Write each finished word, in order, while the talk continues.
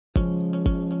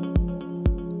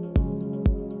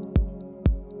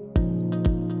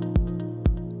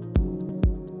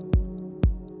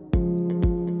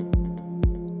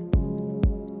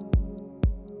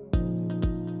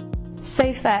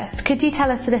So first, could you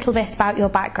tell us a little bit about your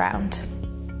background?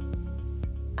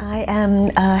 I am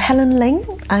Helen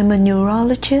Ling. I'm a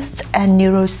neurologist and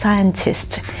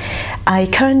neuroscientist. I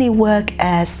currently work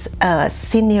as a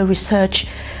senior research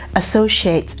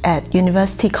associate at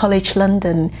University College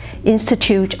London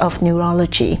Institute of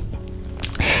Neurology.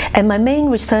 And my main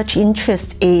research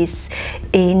interest is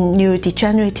in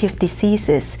neurodegenerative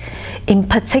diseases, in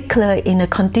particular in a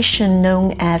condition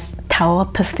known as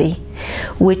tauopathy,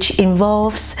 which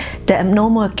involves the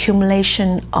abnormal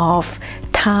accumulation of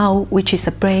tau, which is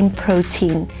a brain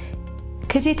protein.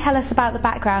 Could you tell us about the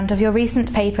background of your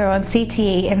recent paper on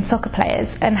CTE in soccer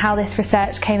players and how this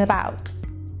research came about?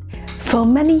 For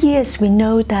many years, we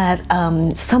know that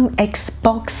some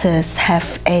ex-boxers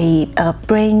have a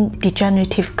brain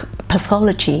degenerative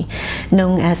pathology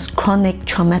known as chronic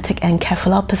traumatic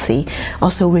encephalopathy,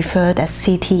 also referred as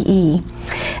CTE.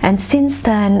 And since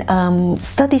then,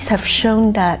 studies have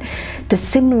shown that the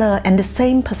similar and the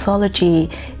same pathology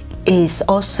is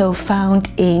also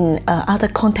found in other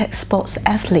contact sports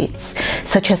athletes,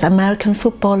 such as American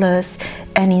footballers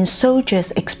and in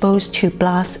soldiers exposed to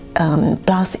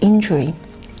blast injury.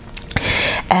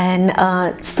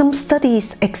 And some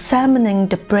studies examining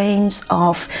the brains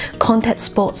of contact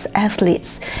sports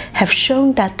athletes have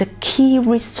shown that the key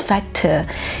risk factor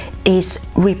is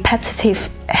repetitive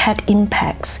head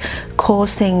impacts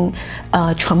causing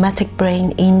traumatic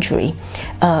brain injury,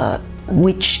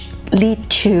 which lead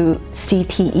to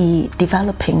CTE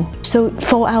developing. So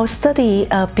for our study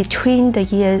between the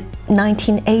year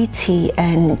 1980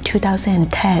 and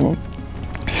 2010,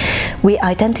 we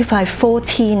identified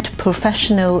 14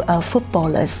 professional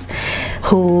footballers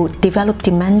who developed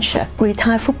dementia.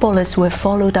 Retired footballers were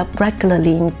followed up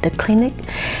regularly in the clinic,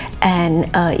 and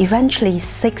eventually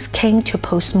 6 came to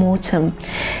post-mortem.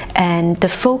 And the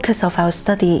focus of our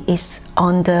study is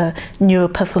on the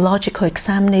neuropathological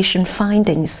examination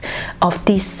findings of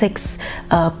these 6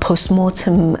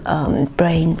 post-mortem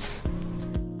brains.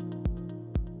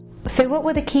 So what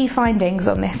were the key findings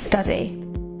on this study?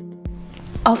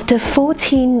 Of the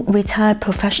 14 retired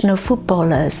professional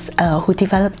footballers who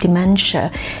developed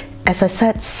dementia, as I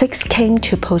said, 6 came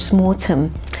to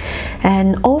post-mortem,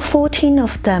 and all 14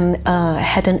 of them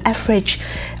had an average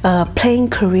playing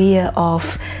career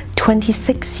of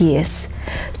 26 years.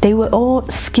 They were all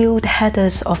skilled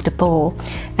headers of the ball,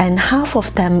 and half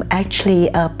of them actually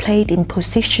played in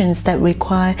positions that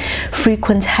require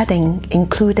frequent heading,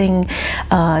 including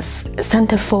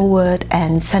center forward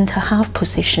and center half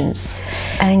positions.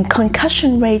 And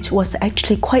concussion rate was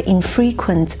actually quite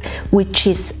infrequent, which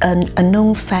is a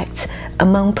known fact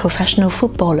among professional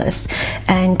footballers.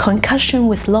 And concussion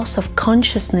with loss of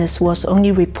consciousness was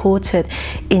only reported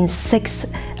in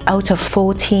 6 out of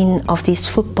 14 of these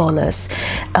footballers,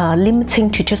 limiting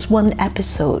to just 1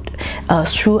 episode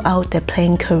throughout their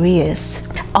playing careers.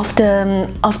 Of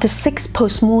the 6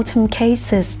 post-mortem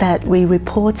cases that we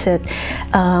reported,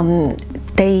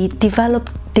 they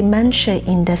developed dementia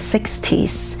in their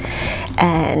 60s,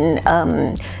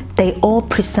 and they all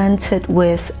presented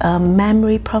with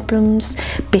memory problems,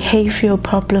 behavioral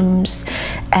problems,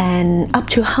 and up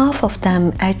to half of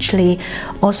them actually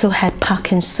also had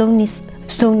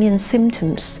Parkinsonian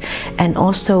symptoms, and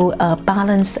also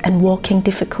balance and walking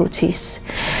difficulties.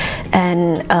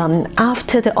 And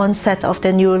after the onset of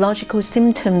the neurological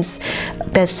symptoms,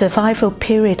 the survival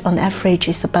period on average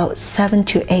is about 7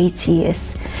 to 8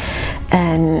 years,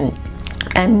 and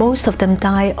most of them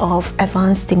die of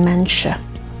advanced dementia.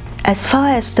 As far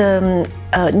as the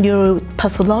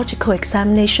neuropathological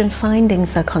examination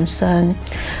findings are concerned,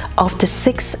 of the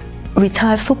 6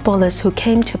 retired footballers who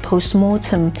came to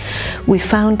post-mortem, we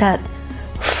found that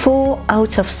 4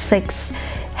 out of 6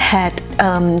 had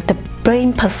the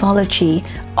brain pathology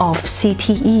of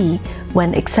CTE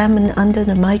when examined under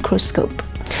the microscope.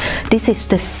 This is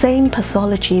the same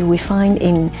pathology we find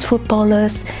in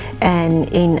footballers and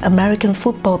in American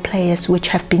football players, which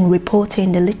have been reported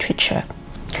in the literature.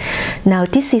 Now,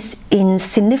 this is in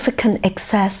significant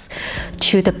excess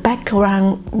to the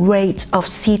background rate of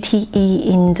CTE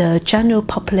in the general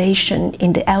population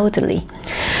in the elderly,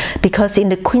 because in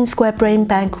the Queen Square Brain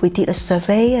Bank we did a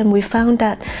survey and we found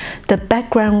that the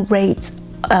background rate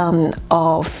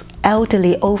of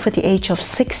elderly over the age of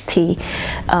 60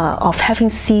 of having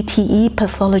CTE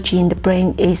pathology in the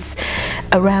brain is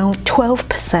around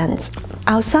 12%.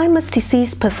 Alzheimer's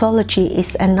disease pathology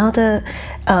is another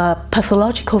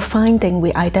pathological finding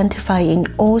we identify in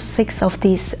all 6 of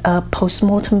these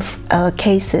post-mortem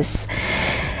cases.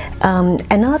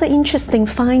 Another interesting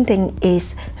finding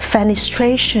is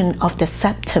fenestration of the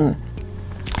septum.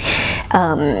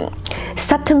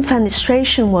 Septum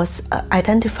fenestration was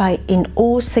identified in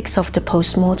all 6 of the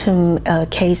postmortem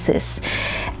cases,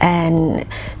 and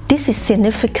this is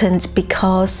significant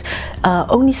because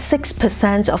only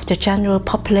 6% of the general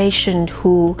population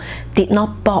who did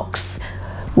not box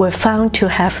were found to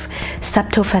have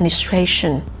septal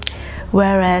fenestration.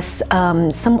 Whereas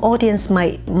some audience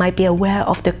might be aware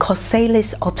of the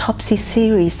Corsalis autopsy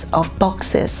series of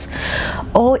boxers.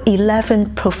 All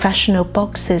 11 professional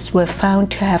boxers were found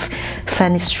to have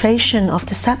fenestration of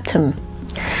the septum.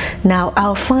 Now,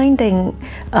 our finding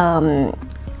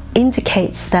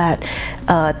indicates that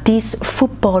these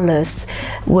footballers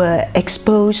were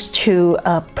exposed to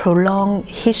a prolonged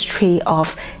history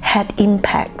of head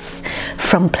impacts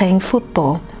from playing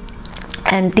football.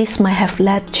 And this might have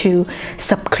led to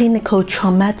subclinical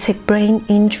traumatic brain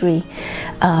injury,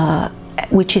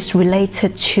 which is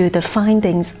related to the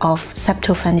findings of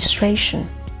septal fenestration.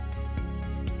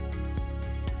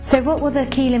 So what were the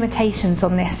key limitations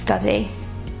on this study?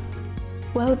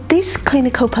 Well, this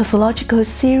clinical pathological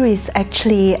series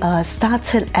actually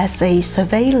started as a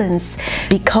surveillance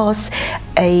because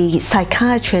a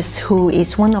psychiatrist who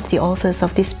is one of the authors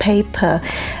of this paper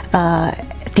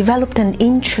developed an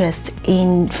interest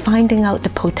in finding out the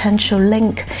potential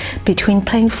link between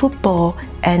playing football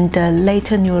and the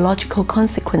later neurological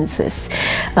consequences.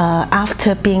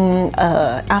 After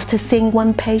seeing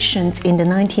one patient in the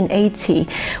 1980s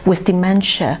with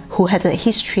dementia who had a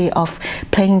history of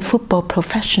playing football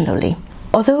professionally.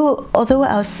 Although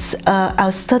our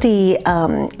study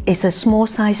is a small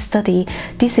size study,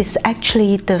 this is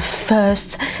actually the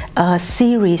first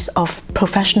series of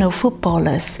professional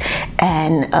footballers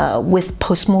and with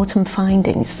postmortem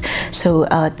findings. So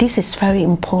this is very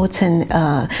important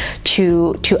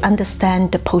to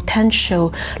understand the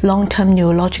potential long-term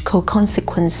neurological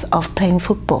consequence of playing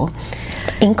football.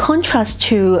 In contrast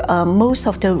to most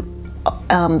of the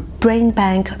brain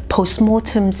bank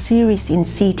postmortem series in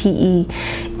CTE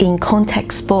in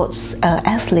contact sports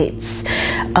athletes,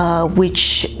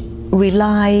 which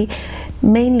rely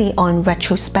mainly on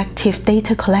retrospective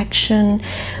data collection,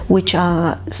 which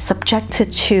are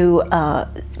subjected to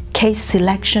case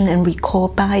selection and recall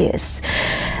bias.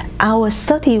 Our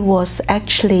study was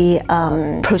actually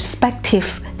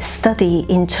prospective study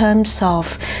in terms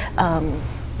of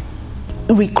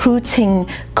recruiting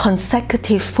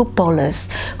consecutive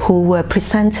footballers who were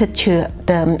presented to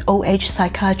the OH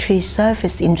psychiatry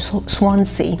service in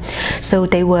Swansea. So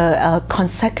they were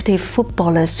consecutive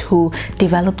footballers who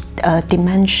developed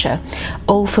dementia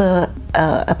over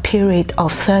a period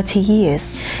of 30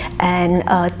 years, and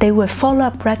they were followed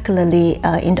up regularly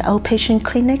in the outpatient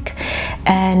clinic,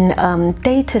 and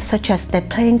data such as their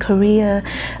playing career,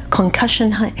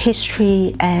 concussion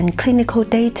history, and clinical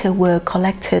data were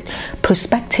collected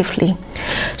prospectively.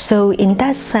 So in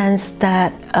that sense,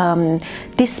 that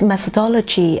this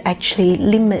methodology actually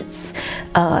limits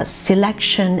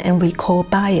selection and recall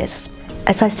bias.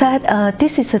 As I said,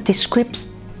 this is a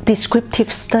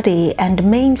descriptive study, and the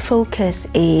main focus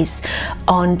is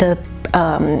on the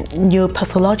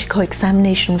neuropathological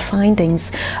examination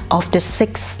findings of the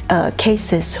 6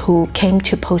 cases who came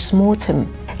to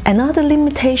postmortem. Another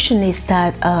limitation is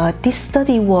that this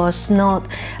study was not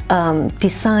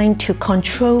designed to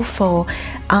control for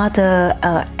other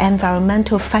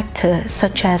environmental factors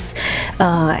such as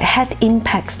head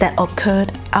impacts that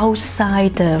occurred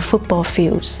outside the football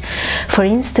fields. For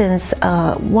instance,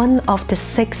 one of the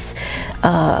 6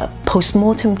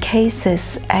 postmortem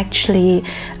cases actually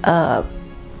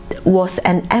was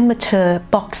an amateur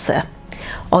boxer.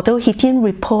 Although he didn't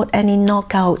report any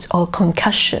knockouts or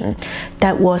concussion,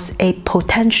 that was a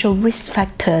potential risk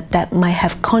factor that might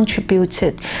have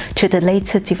contributed to the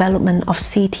later development of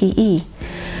CTE.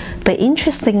 But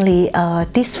interestingly,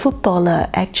 this footballer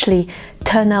actually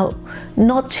turned out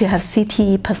not to have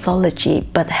CTE pathology,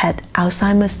 but had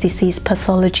Alzheimer's disease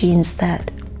pathology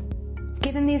instead.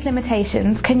 Given these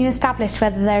limitations, can you establish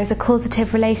whether there is a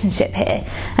causative relationship here,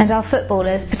 and are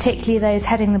footballers, particularly those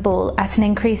heading the ball, at an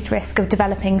increased risk of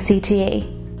developing CTE?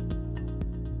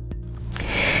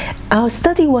 Our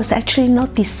study was actually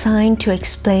not designed to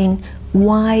explain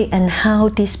why and how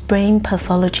this brain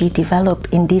pathology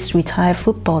developed in these retired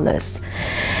footballers.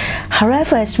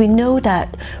 However, as we know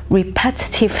that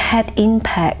repetitive head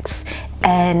impacts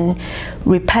and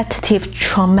repetitive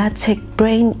traumatic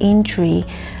brain injury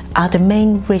are the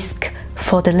main risk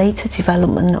for the later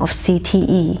development of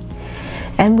CTE.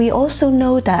 And we also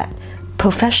know that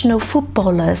professional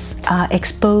footballers are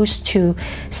exposed to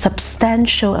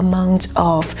substantial amounts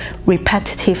of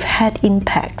repetitive head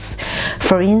impacts.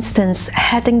 For instance,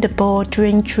 heading the ball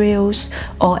during drills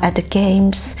or at the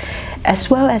games, as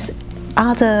well as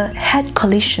other head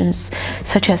collisions,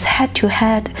 such as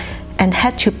head-to-head and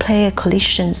head-to-player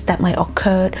collisions that might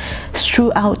occur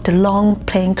throughout the long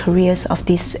playing careers of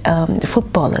these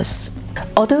footballers.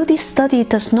 Although this study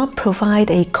does not provide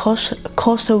a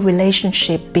causal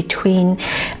relationship between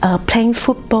playing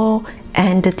football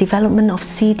and the development of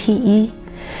CTE,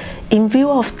 in view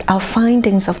of our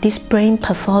findings of this brain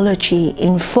pathology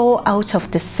in 4 out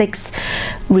of the 6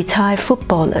 retired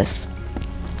footballers,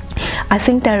 I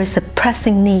think there is a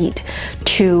pressing need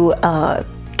to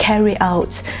carry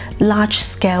out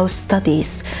large-scale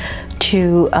studies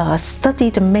to study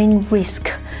the main risk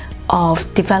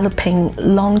of developing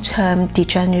long-term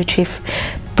degenerative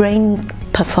brain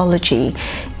pathology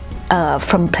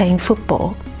from playing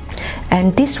football.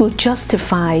 And this will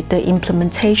justify the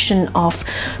implementation of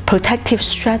protective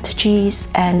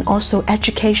strategies and also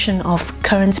education of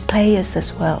current players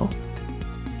as well.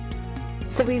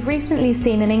 So we've recently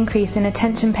seen an increase in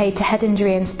attention paid to head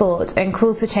injury in sport and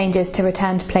calls for changes to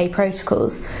return to play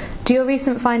protocols. Do your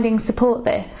recent findings support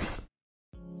this?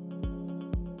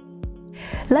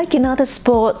 Like in other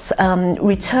sports,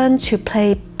 return to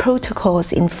play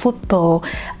protocols in football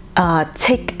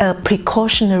take a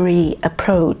precautionary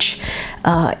approach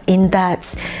in that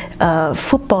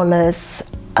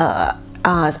footballers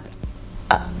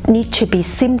need to be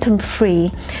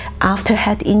symptom-free after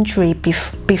head injury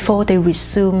before they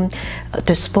resume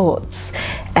the sports.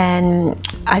 And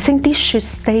I think this should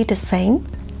stay the same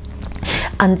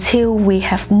until we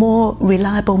have more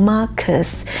reliable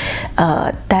markers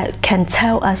that can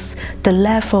tell us the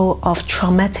level of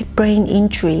traumatic brain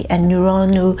injury and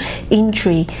neuronal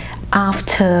injury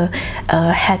after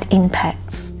head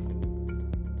impacts.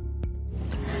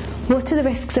 What are the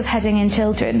risks of heading in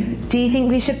children? Do you think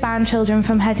we should ban children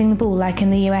from heading the ball like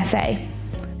in the USA?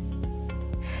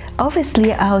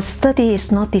 Obviously, our study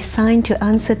is not designed to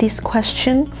answer this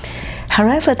question.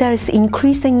 However, there is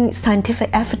increasing scientific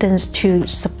evidence to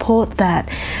support that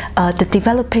the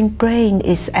developing brain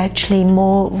is actually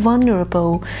more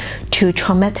vulnerable to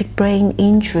traumatic brain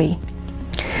injury.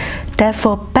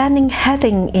 Therefore, banning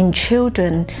heading in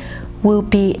children will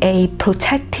be a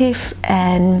protective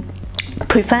and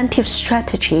preventive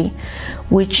strategy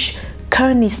which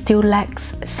currently still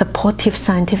lacks supportive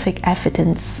scientific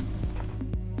evidence.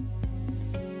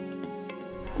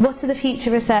 What are the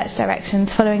future research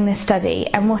directions following this study,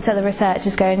 and what other research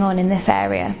is going on in this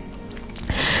area?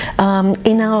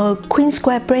 In our Queen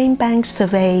Square Brain Bank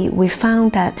survey, we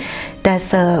found that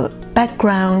there's a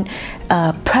background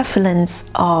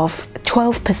prevalence of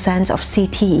 12% of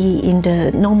CTE in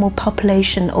the normal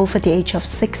population over the age of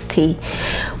 60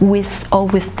 with or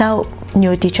without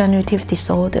neurodegenerative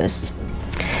disorders.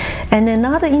 And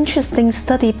another interesting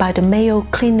study by the Mayo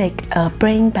Clinic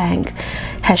Brain Bank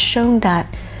has shown that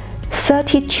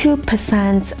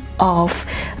 32% of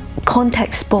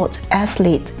contact sports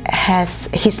athletes has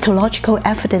histological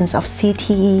evidence of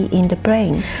CTE in the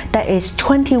brain. That is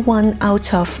 21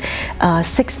 out of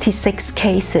 66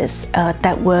 cases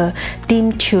that were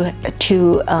deemed to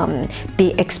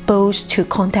be exposed to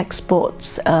contact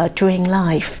sports during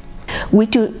life.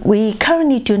 We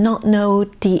currently do not know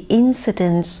the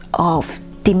incidence of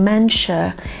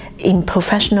dementia in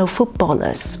professional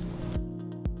footballers.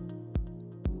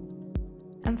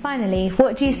 And finally,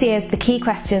 what do you see as the key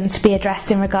questions to be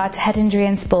addressed in regard to head injury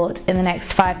in sport in the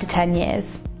next 5 to 10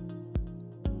 years?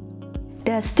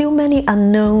 There are still many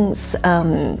unknowns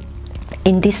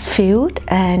in this field,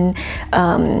 and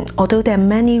although there are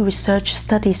many research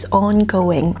studies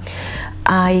ongoing,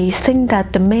 I think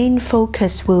that the main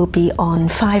focus will be on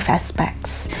 5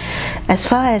 aspects. As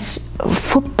far as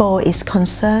football is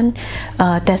concerned,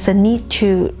 there's a need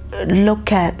to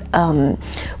look at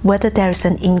whether there's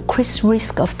an increased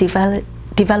risk of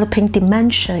developing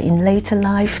dementia in later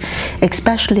life,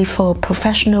 especially for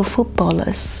professional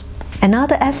footballers.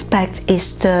 Another aspect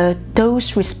is the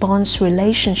dose-response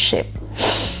relationship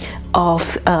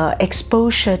of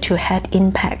exposure to head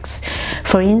impacts.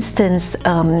 For instance,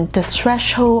 the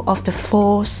threshold of the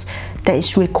force that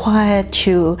is required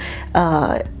to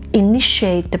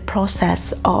initiate the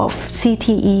process of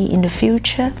CTE in the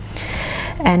future,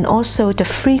 and also the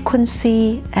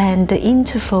frequency and the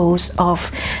intervals of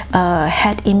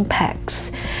head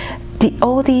impacts.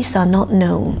 All these are not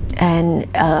known and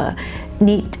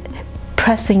need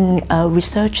pressing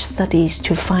research studies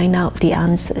to find out the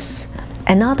answers.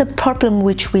 Another problem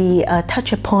which we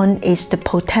touch upon is the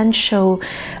potential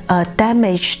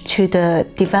damage to the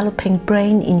developing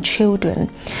brain in children,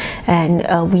 and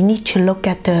we need to look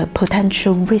at the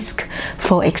potential risk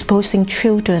for exposing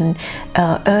children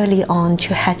early on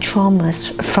to head traumas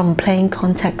from playing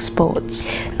contact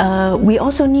sports. We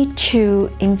also need to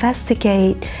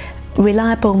investigate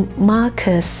reliable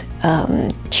markers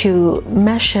to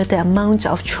measure the amount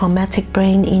of traumatic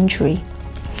brain injury.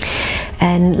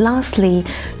 And lastly,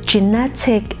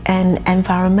 genetic and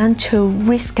environmental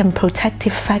risk and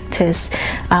protective factors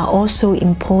are also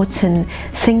important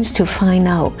things to find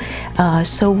out,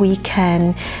 so we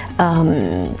can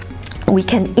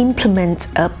implement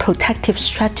a protective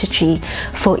strategy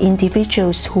for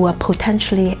individuals who are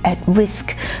potentially at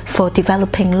risk for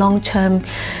developing long-term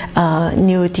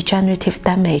neurodegenerative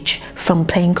damage from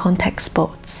playing contact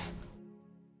sports.